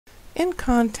In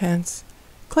Contents,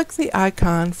 click the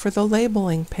icon for the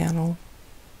Labeling panel.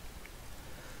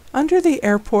 Under the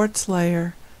Airports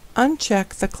layer, uncheck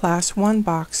the Class 1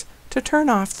 box to turn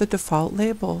off the default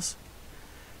labels.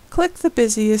 Click the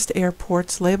busiest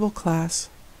airports label class.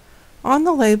 On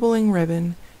the labeling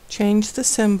ribbon, change the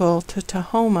symbol to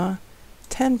Tahoma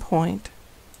 10-point,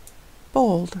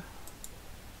 bold.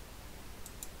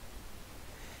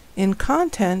 In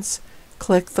Contents,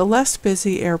 click the Less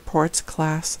Busy Airports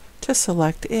class to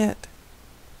select it.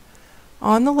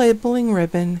 On the labeling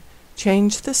ribbon,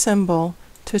 change the symbol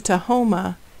to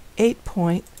Tahoma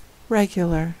 8-point,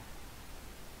 regular.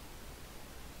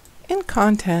 In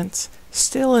Contents,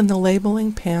 still in the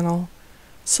Labeling panel,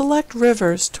 select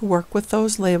Rivers to work with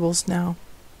those labels now.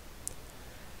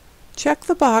 Check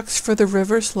the box for the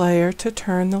Rivers layer to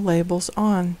turn the labels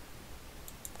on.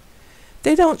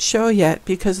 They don't show yet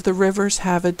because the rivers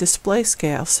have a display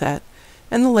scale set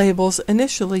and the labels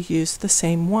initially use the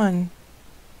same one.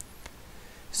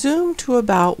 Zoom to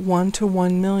about 1 to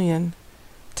 1 million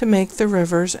to make the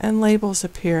rivers and labels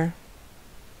appear.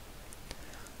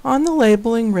 On the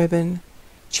labeling ribbon,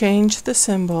 change the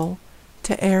symbol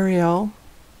to Arial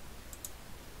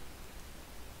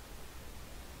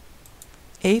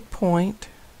 8-point,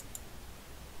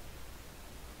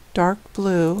 dark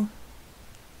blue,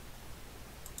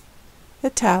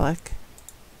 italic.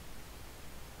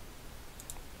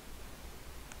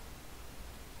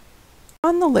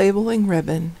 On the labeling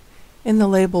ribbon, in the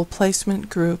Label Placement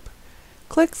group,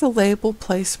 click the Label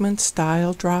Placement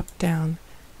Style drop-down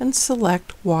and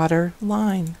select Water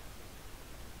Line.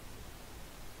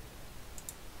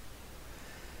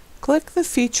 Click the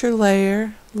Feature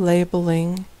Layer,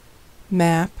 Labeling,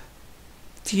 Map,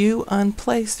 View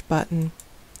Unplaced button.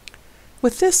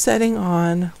 With this setting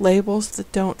on, labels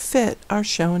that don't fit are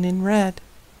shown in red.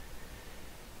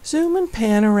 Zoom and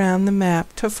pan around the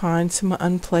map to find some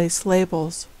unplaced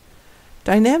labels.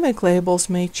 Dynamic labels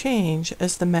may change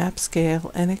as the map scale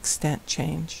and extent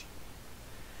change.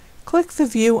 Click the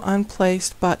View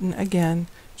Unplaced button again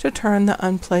to turn the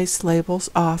unplaced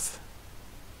labels off.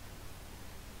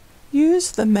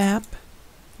 Use the Map,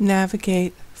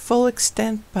 Navigate, Full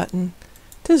Extent button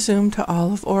to zoom to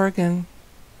all of Oregon.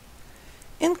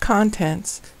 In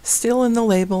Contents, still in the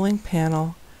Labeling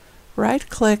panel,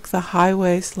 right-click the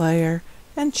Highways layer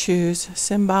and choose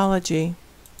Symbology.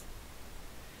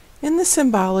 In the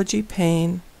Symbology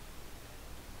pane,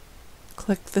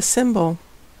 click the symbol.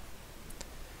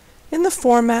 In the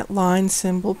Format Line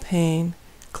Symbol pane,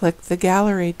 click the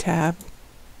Gallery tab.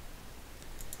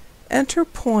 Enter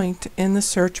point in the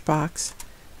search box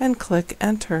and click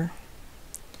Enter.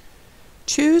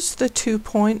 Choose the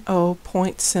 2.0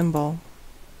 point symbol.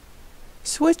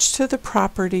 Switch to the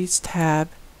Properties tab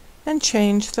and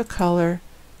change the color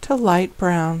to light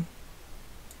brown.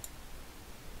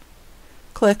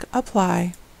 Click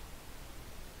Apply.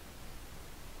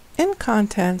 In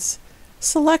Contents,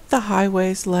 select the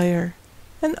Highways layer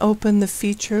and open the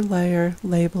Feature Layer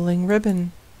Labeling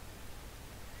ribbon.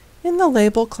 In the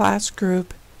Label Class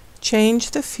group,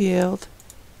 change the field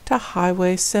to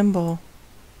Highway Symbol.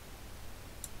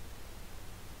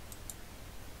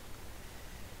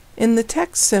 In the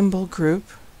Text Symbol group,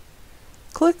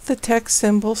 click the Text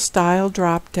Symbol Style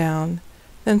drop-down,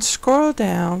 then scroll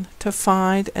down to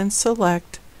find and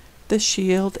select the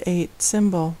Shield 8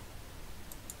 symbol.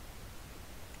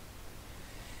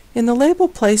 In the Label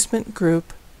Placement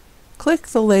group, click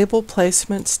the Label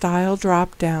Placement Style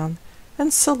drop-down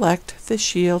and select the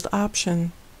Shield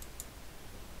option.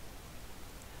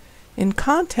 In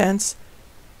Contents,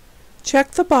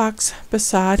 check the box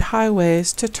beside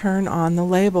Highways to turn on the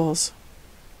labels.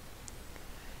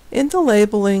 In the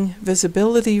Labeling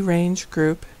Visibility Range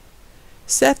group,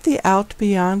 set the Out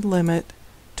Beyond limit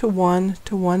to 1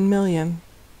 to 1 million.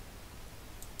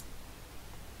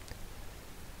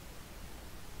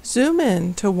 Zoom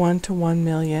in to 1 to 1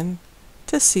 million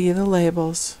to see the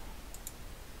labels.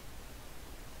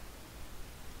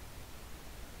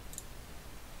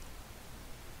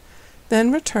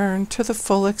 Then return to the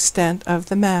full extent of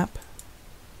the map.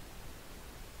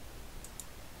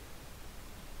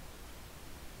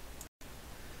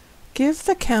 Give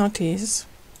the counties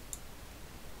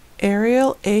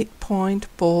Arial 8-point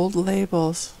bold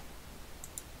labels.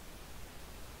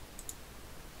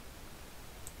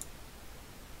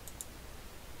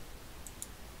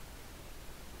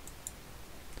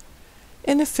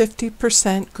 In a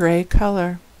 50% gray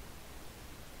color.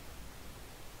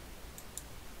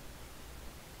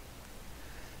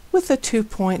 With a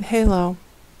 2-point halo.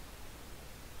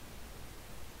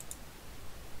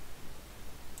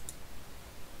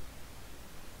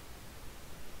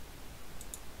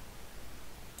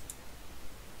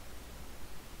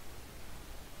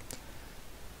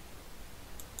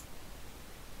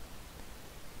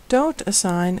 Don't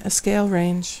assign a scale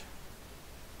range.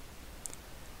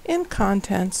 In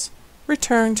Contents,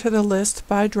 return to the List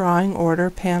by Drawing Order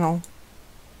panel.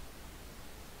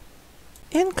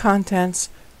 In Contents,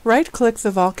 right-click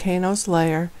the volcanoes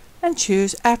layer and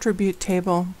choose Attribute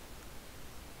Table.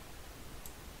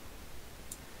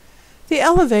 The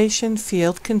elevation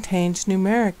field contains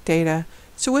numeric data,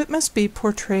 so it must be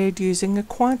portrayed using a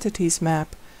quantities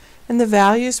map, and the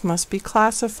values must be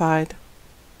classified.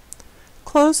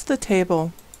 Close the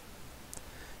table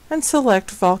and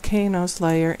select Volcanoes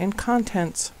layer in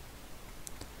Contents.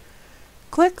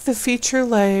 Click the Feature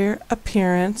Layer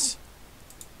Appearance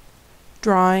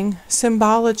Drawing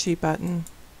Symbology button.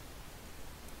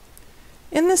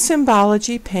 In the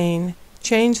Symbology pane,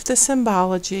 change the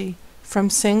symbology from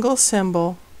single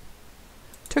symbol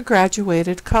to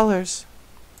graduated colors.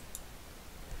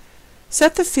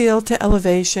 Set the field to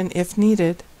elevation if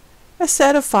needed. A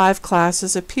set of 5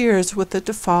 classes appears with the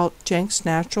default Jenks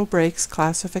Natural Breaks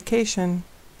classification.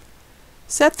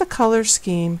 Set the color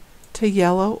scheme to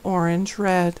yellow, orange,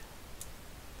 red.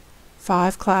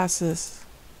 5 classes.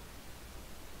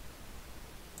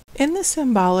 In the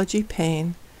Symbology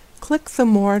pane, click the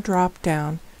More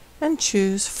drop-down and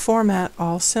choose Format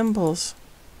All Symbols.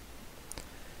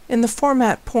 In the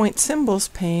Format Point Symbols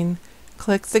pane,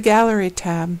 click the Gallery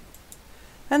tab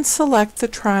and select the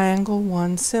Triangle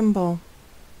 1 symbol.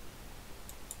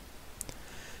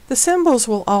 The symbols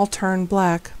will all turn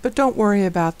black, but don't worry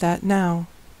about that now.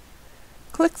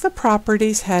 Click the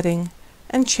Properties heading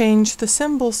and change the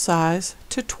symbol size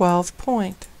to 12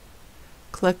 point.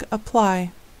 Click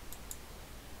Apply.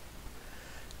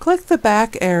 Click the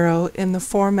back arrow in the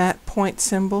Format Point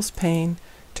Symbols pane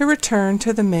to return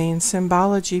to the main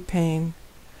Symbology pane.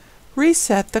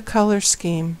 Reset the color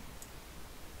scheme.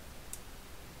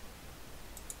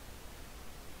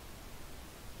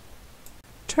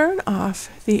 Turn off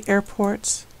the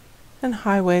Airports and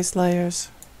Highways layers.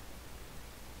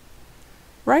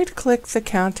 Right-click the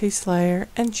Counties layer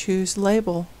and choose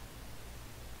Label.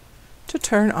 To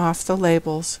turn off the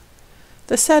labels,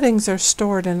 the settings are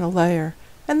stored in a layer,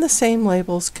 and the same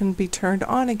labels can be turned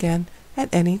on again at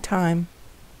any time.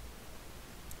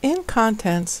 In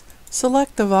Contents,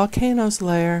 select the Volcanoes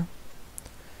layer.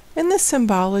 In the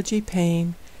Symbology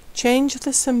pane, change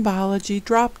the Symbology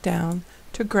drop-down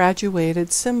to Graduated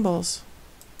Symbols.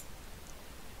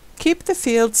 Keep the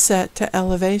field set to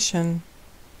elevation.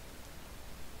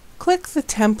 Click the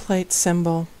Template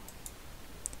symbol.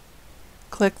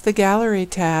 Click the Gallery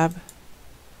tab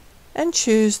and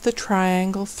choose the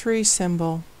Triangle 3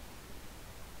 symbol.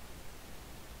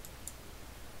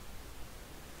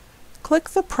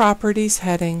 Click the Properties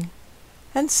heading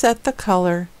and set the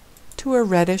color to a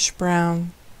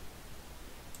reddish-brown.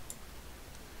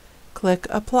 Click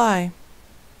Apply.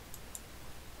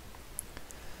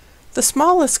 The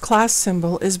smallest class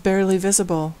symbol is barely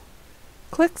visible.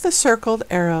 Click the circled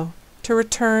arrow to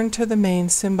return to the main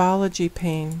Symbology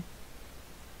pane.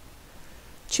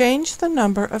 Change the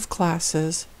number of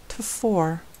classes to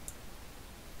 4.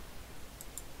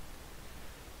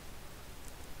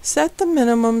 Set the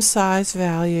minimum size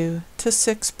value to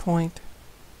 6 point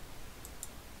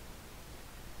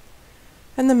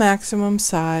and the maximum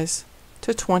size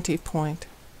to 20 point.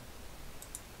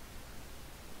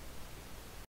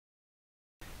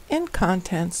 In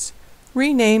Contents,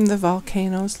 rename the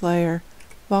Volcanoes layer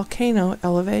Volcano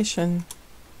Elevation.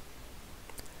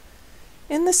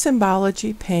 In the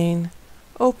Symbology pane,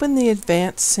 open the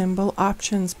Advanced Symbol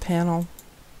Options panel.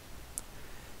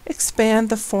 Expand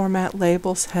the Format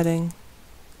Labels heading.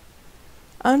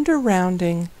 Under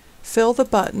Rounding, fill the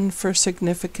button for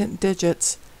significant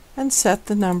digits and set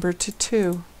the number to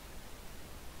 2.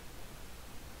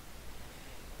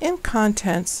 In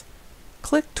Contents,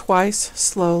 click twice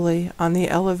slowly on the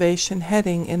elevation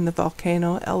heading in the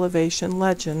Volcano Elevation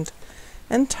Legend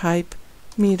and type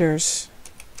meters.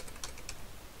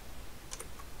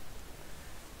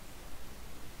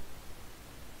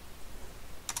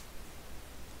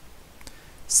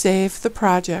 Save the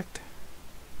project.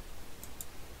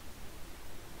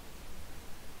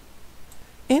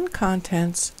 In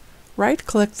Contents,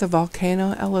 right-click the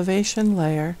Volcano Elevation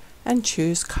layer and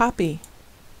choose Copy.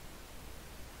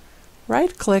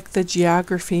 Right-click the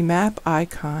Geography Map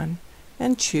icon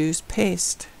and choose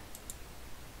Paste.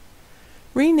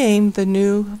 Rename the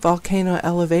new Volcano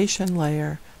Elevation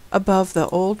layer above the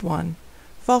old one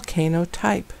Volcano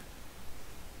Type.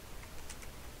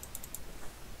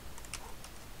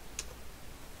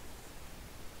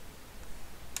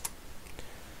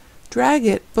 Drag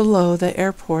it below the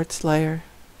Airports layer.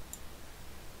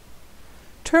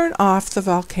 Turn off the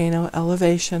Volcano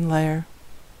Elevation layer.